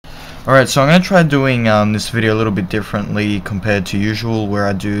Alright, so I'm going to try doing this video a little bit differently compared to usual, where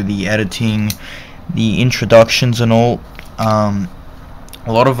I do the editing, the introductions and all. A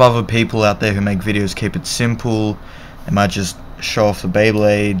lot of other people out there who make videos keep it simple. They might just show off the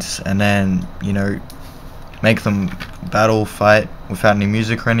Beyblades and then, you know, make them battle fight without any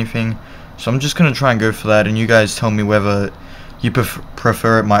music or anything. So I'm just going to try and go for that, and you guys tell me whether you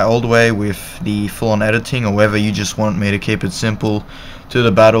prefer it my old way with the full-on editing, or whether you just want me to keep it simple to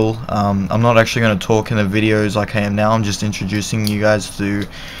the battle. I'm not actually going to talk in the videos like I am now. I'm just introducing you guys to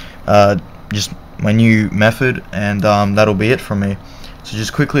just my new method, and that'll be it from me. So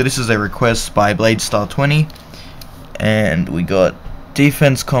just quickly, this is a request by BladeStar20, and we got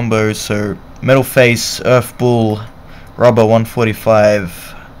defense combos, so Metal Face, Earth Bull, Rubber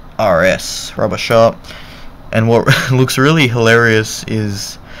 145RS, Rubber Sharp. And what looks really hilarious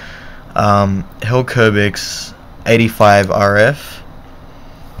is Kerbecs 85RF.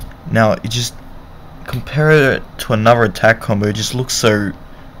 Now, you just compare it to another attack combo, it just looks so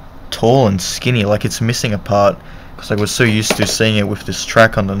tall and skinny, like it's missing a part, because we're so used to seeing it with this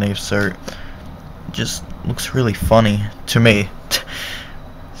track underneath, so it just looks really funny to me.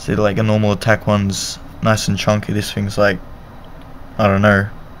 See, like a normal attack one's nice and chunky, this thing's like, I don't know.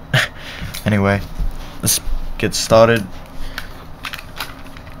 Anyway, let's get started.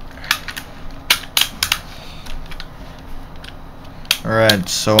 Alright,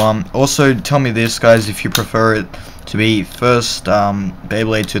 so also tell me this, guys, if you prefer it to be first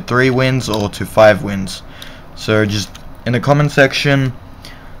Beyblade to 3 wins or to 5 wins. So just in the comment section,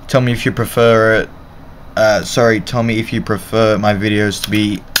 tell me if you prefer it. Tell me if you prefer my videos to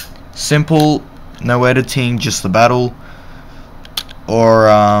be simple, no editing, just the battle, or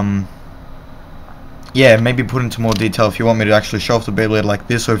yeah, maybe put into more detail if you want me to actually show off the Beyblade like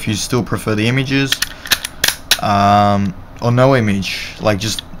this, or if you still prefer the images, or no image, like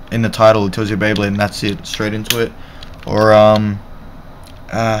just in the title it tells you Beyblade and that's it, straight into it. Or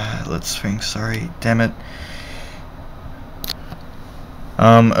let's think, sorry, damn it.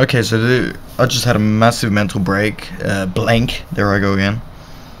 Okay, so I just had a massive mental break, blank, there I go again.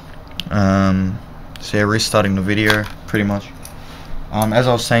 So yeah, restarting the video, pretty much. As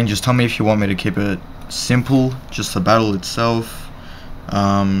I was saying, just tell me if you want me to keep it simple, just the battle itself,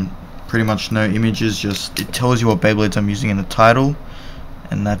 pretty much no images, just it tells you what Beyblades I'm using in the title,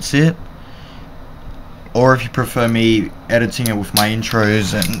 and that's it. Or if you prefer me editing it with my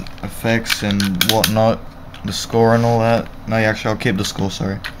intros and effects and whatnot, the score and all that. No, actually I'll keep the score,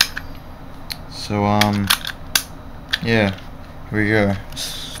 sorry. So yeah, here we go.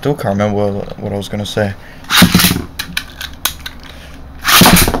 Still can't remember what I was gonna say.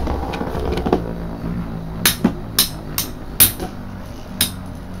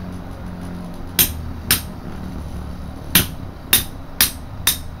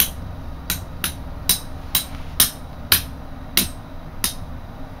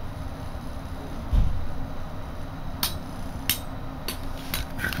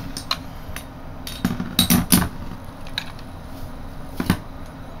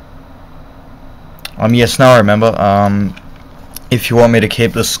 Yes, now I remember. If you want me to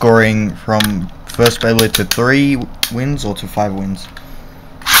keep the scoring from first Beyblade to 3 wins or to 5 wins.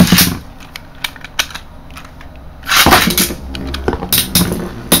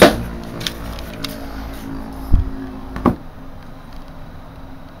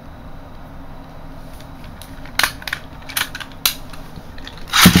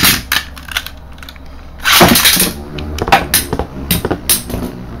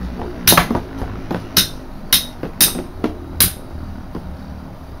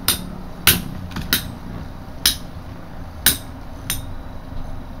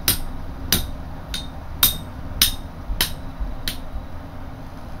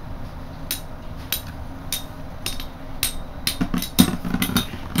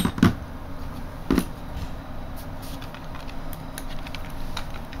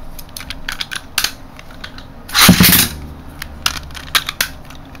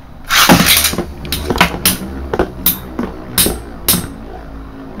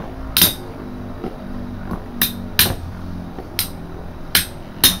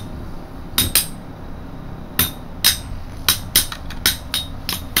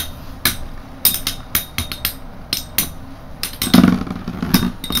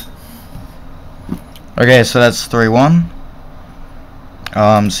 Okay, so that's 3-1.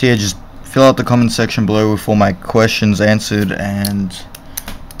 So yeah, just fill out the comment section below with all my questions answered, and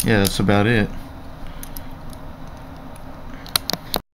yeah, that's about it.